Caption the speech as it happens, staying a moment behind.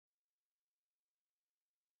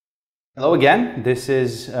Hello again, this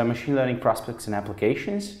is Machine Learning Prospects and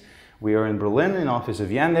Applications. We are in Berlin in office of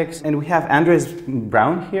Yandex, and we have Andreas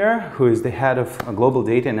Braun here, who is the head of global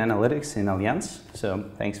data and analytics in Allianz. So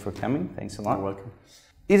thanks for coming, thanks a lot. You're welcome.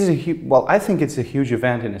 It is I think it's a huge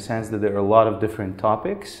event in the sense that there are a lot of different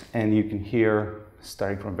topics, and you can hear,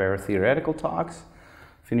 starting from very theoretical talks,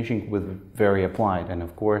 finishing with very applied, and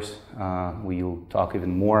of course we'll talk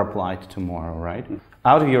even more applied tomorrow, right?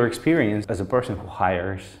 Out of your experience as a person who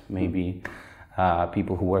hires maybe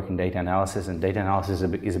people who work in data analysis, and data analysis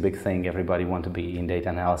is a big thing, everybody wants to be in data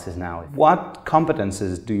analysis now. What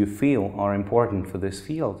competences do you feel are important for this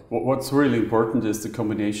field? What's really important is the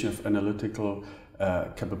combination of analytical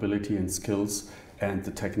capability and skills and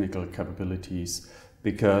the technical capabilities.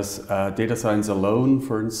 Because data science alone,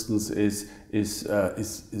 for instance, is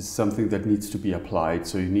something that needs to be applied.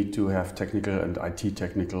 So you need to have technical and IT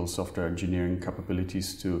technical software engineering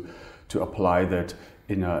capabilities to apply that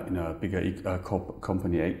in a bigger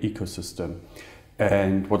company ecosystem.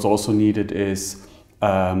 And what's also needed is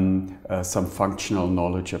some functional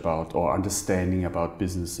knowledge about or understanding about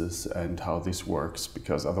businesses and how this works,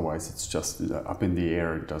 because otherwise it's just up in the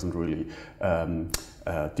air. It doesn't really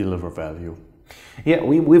deliver value. Yeah,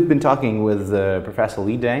 we've been talking with Professor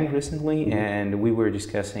Lee Deng recently, and we were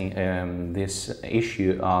discussing this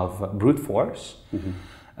issue of brute force,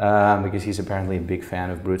 because he's apparently a big fan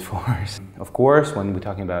of brute force. Of course, when we're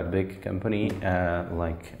talking about a big company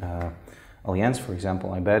like Allianz, for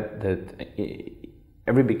example, I bet that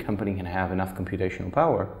every big company can have enough computational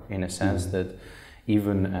power in a sense that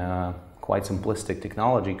even quite simplistic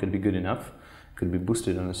technology could be good enough, could be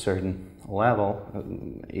boosted on a certain level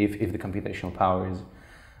if the computational power is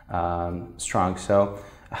strong. So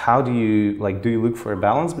how do you look for a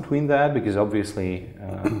balance between that? Because obviously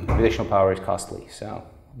computational power is costly, so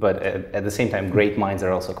but at the same time great minds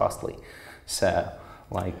are also costly. So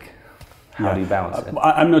how do you balance it?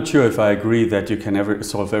 I'm not sure if I agree that you can ever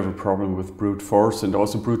solve every problem with brute force, and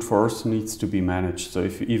also brute force needs to be managed. So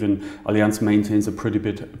if even Allianz maintains a pretty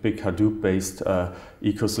big Hadoop-based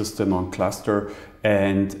ecosystem on cluster,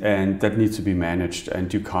 and that needs to be managed,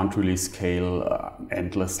 and you can't really scale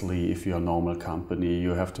endlessly if you're a normal company.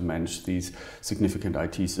 You have to manage these significant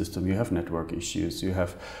IT systems. You have network issues. You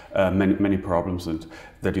have many problems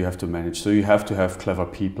that you have to manage. So you have to have clever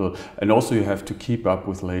people, and also you have to keep up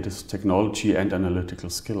with latest technology and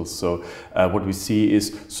analytical skills. So what we see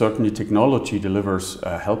is certainly technology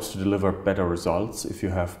helps to deliver better results if you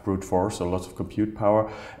have brute force or lots of compute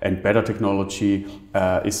power, and better technology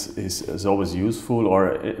is always useful.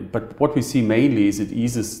 But what we see mainly is it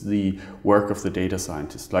eases the work of the data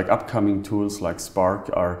scientist. Like upcoming tools like Spark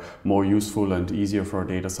are more useful and easier for a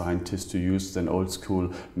data scientist to use than old school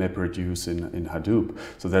MapReduce in Hadoop.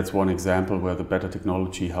 So that's one example where the better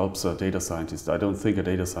technology helps a data scientist. I don't think a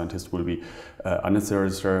data scientist will be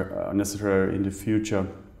unnecessary in the future.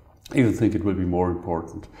 I even think it will be more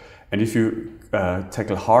important. And if you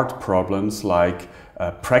tackle hard problems like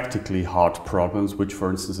practically hard problems, which for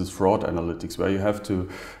instance is fraud analytics, where you have to,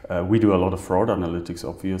 we do a lot of fraud analytics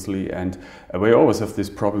obviously, and we always have this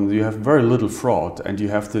problem, you have very little fraud, and you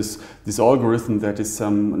have this algorithm that is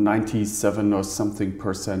some 97 or something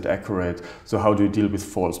 % accurate. So how do you deal with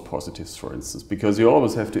false positives, for instance? Because you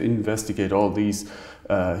always have to investigate all these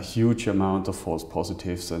huge amount of false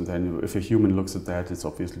positives, and then if a human looks at that, it's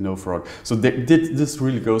obviously no fraud. So this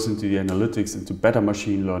really goes into the analytics, into better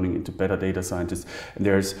machine learning, into better data scientists. And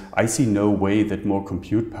I see no way that more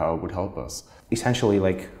compute power would help us. Essentially,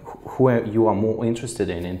 who you are more interested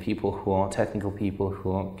in people who are technical people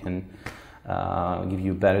who can give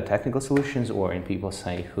you better technical solutions, or in people,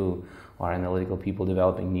 say, who are analytical people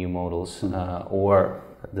developing new models, or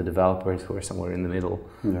the developers who are somewhere in the middle.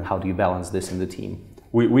 Yeah. How do you balance this in the team?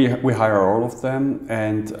 We hire all of them,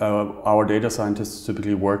 and our data scientists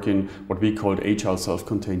typically work in what we call agile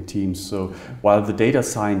self-contained teams. So while the data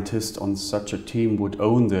scientist on such a team would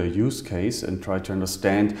own the use case and try to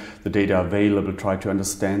understand the data available, try to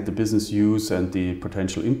understand the business use and the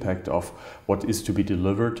potential impact of what is to be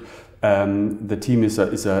delivered, the team is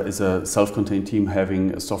a self-contained team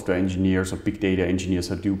having software engineers or big data engineers,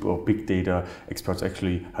 Hadoop or big data experts.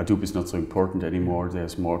 Actually, Hadoop is not so important anymore.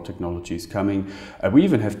 There's more technologies coming. We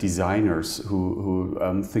even have designers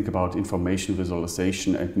who think about information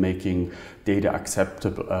visualization and making data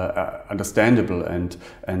acceptable, understandable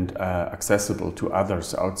and accessible to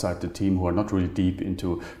others outside the team who are not really deep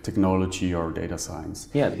into technology or data science.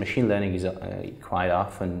 Yeah, machine learning is quite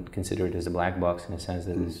often considered as a black box in a sense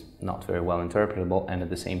that it's not very well interpretable, and at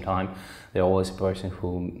the same time there's always a person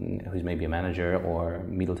who's maybe a manager or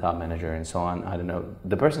middle top manager and so on. I don't know.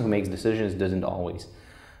 The person who makes decisions doesn't always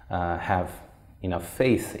have enough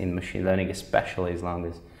faith in machine learning, especially as long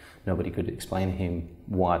as nobody could explain to him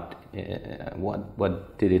what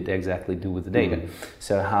did it exactly do with the data.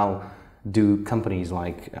 So how do companies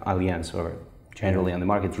like Allianz or generally on the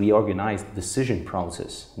market reorganize the decision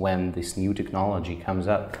process when this new technology comes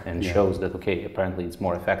up and shows that, okay, apparently it's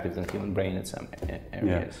more effective than human brain in some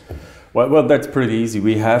areas? Well, that's pretty easy.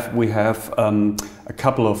 We have a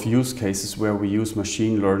couple of use cases where we use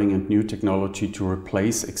machine learning and new technology to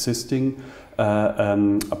replace existing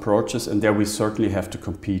approaches, and there we certainly have to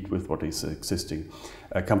compete with what is existing.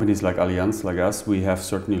 Companies like Allianz, like us, we have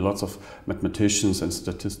certainly lots of mathematicians and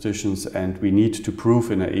statisticians, and we need to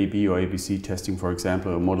prove in an A/B or ABC testing, for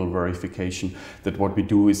example, or model verification, that what we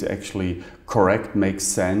do is actually correct, makes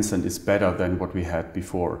sense, and is better than what we had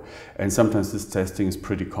before. And sometimes this testing is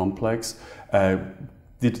pretty complex.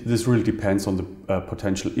 This really depends on the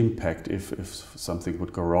potential impact if something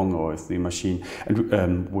would go wrong, or if the machine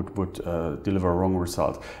would deliver a wrong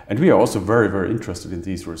result. And we are also very, very interested in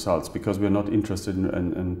these results, because we are not interested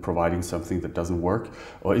in providing something that doesn't work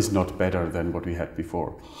or is not better than what we had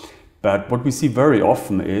before. But what we see very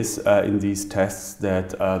often is in these tests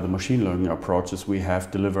that the machine learning approaches we have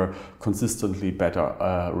deliver consistently better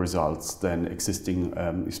results than existing,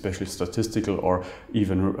 especially statistical or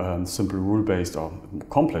even simple rule-based or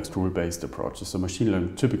complex rule-based approaches. So machine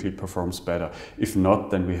learning typically performs better. If not,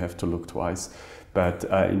 then we have to look twice. But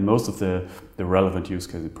in most of the relevant use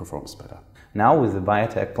cases, it performs better. Now with the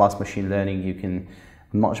biotech plus machine learning, you can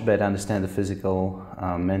much better understand the physical,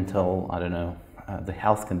 mental, the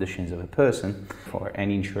health conditions of a person. For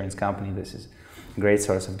any insurance company, this is a great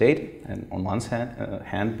source of data, and on one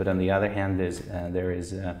hand, but on the other hand, there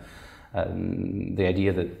is the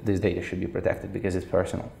idea that this data should be protected because it's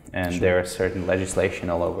personal, and there are certain legislation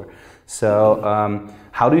all over. So,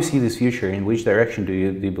 how do you see this future? In which direction do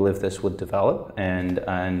you believe this would develop? And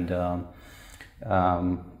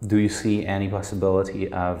do you see any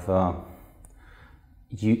possibility of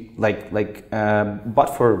but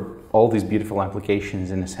for all these beautiful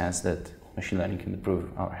applications, in the sense that machine learning can improve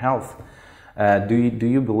our health, do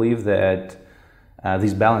you believe that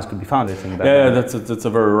this balance could be found? That's a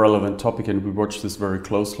very relevant topic, and we watch this very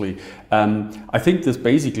closely. I think this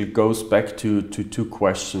basically goes back to two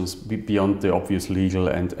questions beyond the obvious legal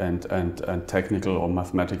and technical or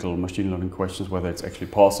mathematical machine learning questions, whether it's actually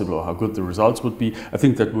possible or how good the results would be. I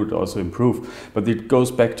think that would also improve, but it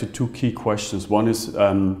goes back to two key questions. One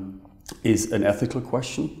is an ethical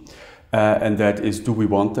question, and that is, do we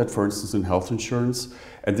want that, for instance, in health insurance?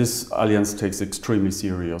 And this Allianz takes extremely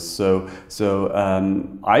serious. So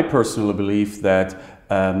I personally believe that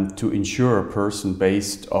to insure a person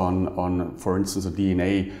based on, for instance, a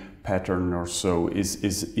DNA pattern or so is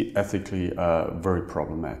ethically very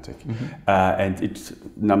problematic.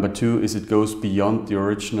 And number two is it goes beyond the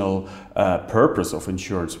original purpose of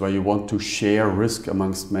insurance, where you want to share risk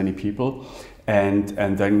amongst many people. And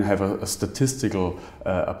then have a statistical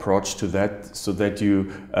approach to that, so that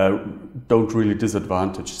you don't really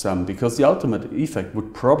disadvantage some, because the ultimate effect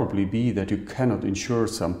would probably be that you cannot insure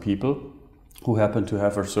some people who happen to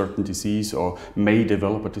have a certain disease or may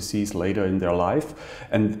develop a disease later in their life,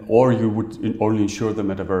 or you would only insure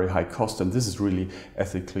them at a very high cost, and this is really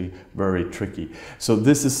ethically very tricky. So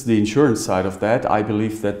this is the insurance side of that. I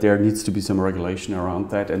believe that there needs to be some regulation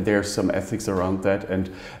around that, and there's some ethics around that.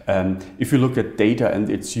 And if you look at data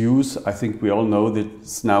and its use, I think we all know that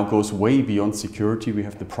this now goes way beyond security. We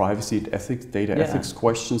have the privacy and ethics, data ethics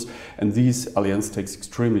questions, and these Allianz takes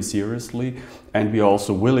extremely seriously. And we are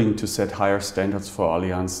also willing to set higher standards for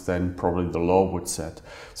Allianz than probably the law would set.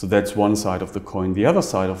 So that's one side of the coin. The other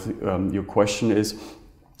side of your question is,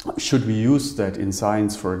 should we use that in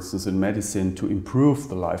science, for instance, in medicine, to improve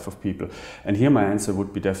the life of people? And here my answer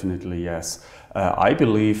would be definitely yes. I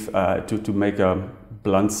believe, to make a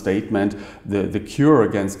blunt statement, the cure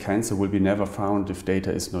against cancer will be never found if data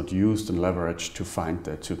is not used and leveraged to find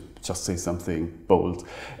that, to just say something bold.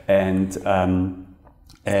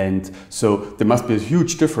 And so there must be a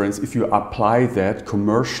huge difference if you apply that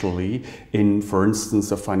commercially in, for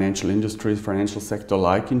instance, a financial industry, financial sector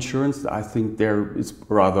like insurance. I think there is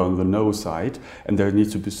rather on the no side, and there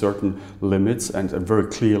needs to be certain limits and very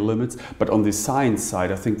clear limits. But on the science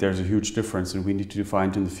side, I think there's a huge difference, and we need to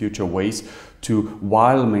find in the future ways to,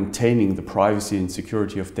 while maintaining the privacy and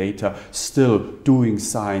security of data, still doing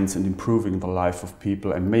science and improving the life of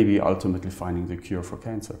people, and maybe ultimately finding the cure for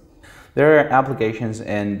cancer. There are applications,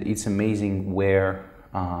 and it's amazing where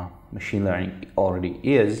machine learning already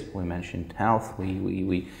is. We mentioned health.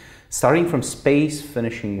 We starting from space,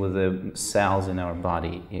 finishing with the cells in our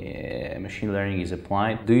body. Machine learning is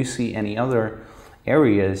applied. Do you see any other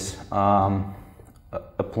areas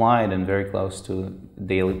applied and very close to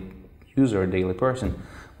daily user, daily person,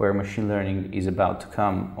 where machine learning is about to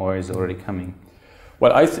come or is already coming?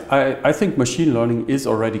 Well, I think machine learning is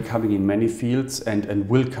already coming in many fields and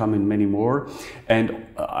will come in many more. And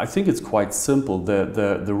I think it's quite simple.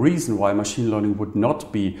 The reason why machine learning would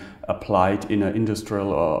not be applied in an industrial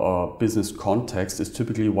or business context is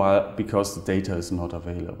typically because the data is not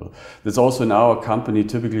available. There's also in our company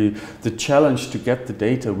typically the challenge to get the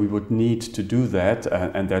data. We would need to do that,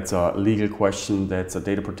 and that's a legal question, that's a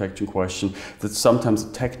data protection question, that's sometimes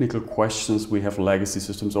technical questions. We have legacy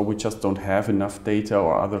systems, or we just don't have enough data,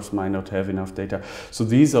 or others might not have enough data. So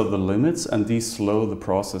these are the limits, and these slow the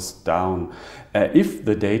process down. If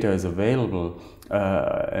the data is available,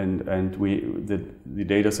 and the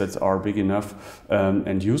data sets are big enough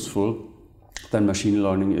and useful, then machine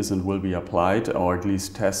learning is and will be applied, or at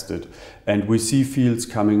least tested. And we see fields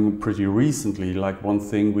coming pretty recently. Like one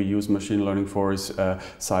thing we use machine learning for is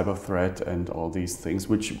cyber threat and all these things,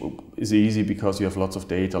 which is easy because you have lots of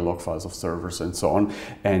data, log files of servers and so on.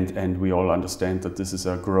 And we all understand that this is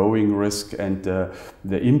a growing risk, and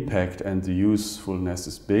the impact and the usefulness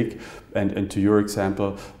is big. And to your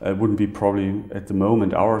example, it wouldn't be probably at the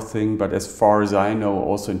moment our thing, but as far as I know,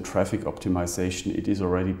 also in traffic optimization, it is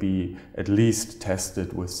already be at least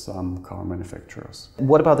tested with some car manufacturers.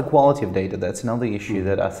 What about the quality of data? That's another issue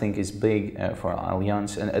that I think is big for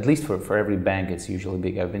Allianz, and at least for every bank it's usually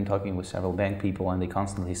big. I've been talking with several bank people and they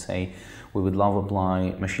constantly say, we would love to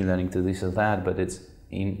apply machine learning to this or that, but it's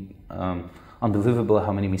unbelievable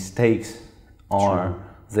how many mistakes are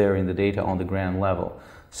there in the data on the ground level.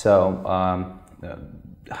 So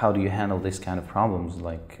how do you handle this kind of problems?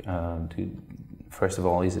 Like, first of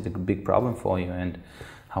all, is it a big problem for you, and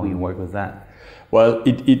how you work with that? Well,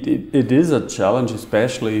 it is a challenge,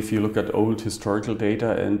 especially if you look at old historical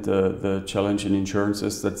data, and the challenge in insurance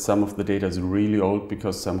is that some of the data is really old,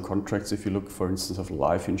 because some contracts, if you look for instance of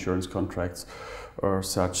life insurance contracts or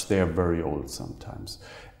such, they are very old sometimes.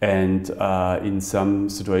 And in some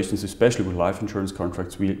situations, especially with life insurance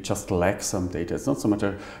contracts, we just lack some data. It's not so much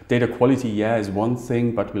a data quality, is one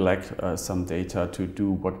thing, but we lack some data to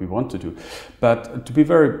do what we want to do. But to be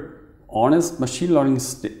very honest, machine learning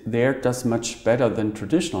there does much better than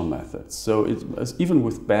traditional methods. So even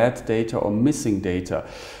with bad data or missing data,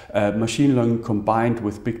 machine learning combined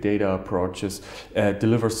with big data approaches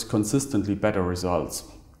delivers consistently better results.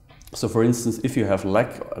 So for instance, if you have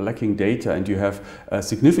lacking data and you have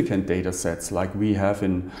significant data sets like we have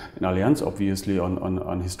in Allianz, obviously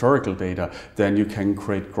on historical data, then you can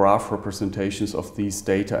create graph representations of these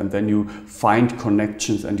data, and then you find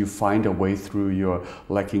connections and you find a way through your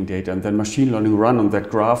lacking data. And then machine learning run on that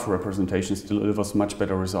graph representations delivers much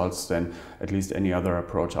better results than at least any other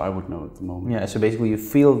approach I would know at the moment. Yeah, so basically you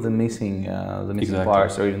feel the missing Exactly.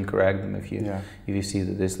 parts, or even correct them if you see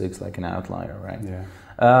that this looks like an outlier, right? Yeah.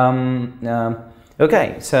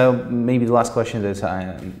 Okay, so maybe the last question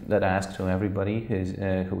that I ask to everybody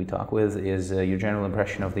who we talk with is your general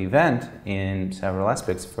impression of the event in several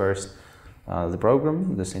aspects. First, the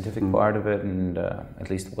program, the scientific part of it, and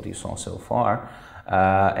at least what you saw so far,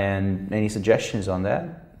 and any suggestions on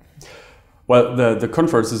that? Well, the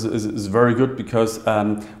conference is very good because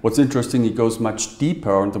what's interesting, it goes much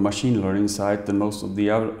deeper on the machine learning side than most of the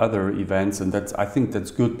other events, and I think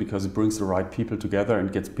that's good because it brings the right people together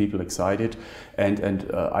and gets people excited.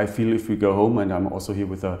 And I feel if we go home, and I'm also here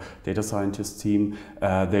with a data scientist team,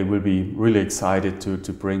 they will be really excited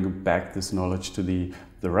to bring back this knowledge to the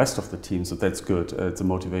rest of the team, so that's good. It's a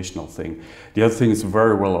motivational thing. The other thing is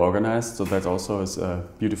very well organized, so that also is a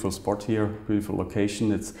beautiful spot here, beautiful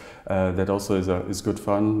location. It's that also is good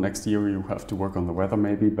fun. Next year you have to work on the weather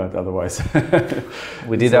maybe, but otherwise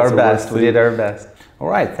we did our best. We did our best. All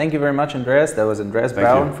right, thank you very much, Andreas. That was Andreas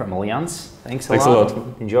Braun from Allianz. Thanks a lot.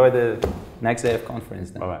 Enjoy the next day of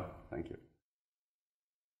conference then. Bye bye. Thank you.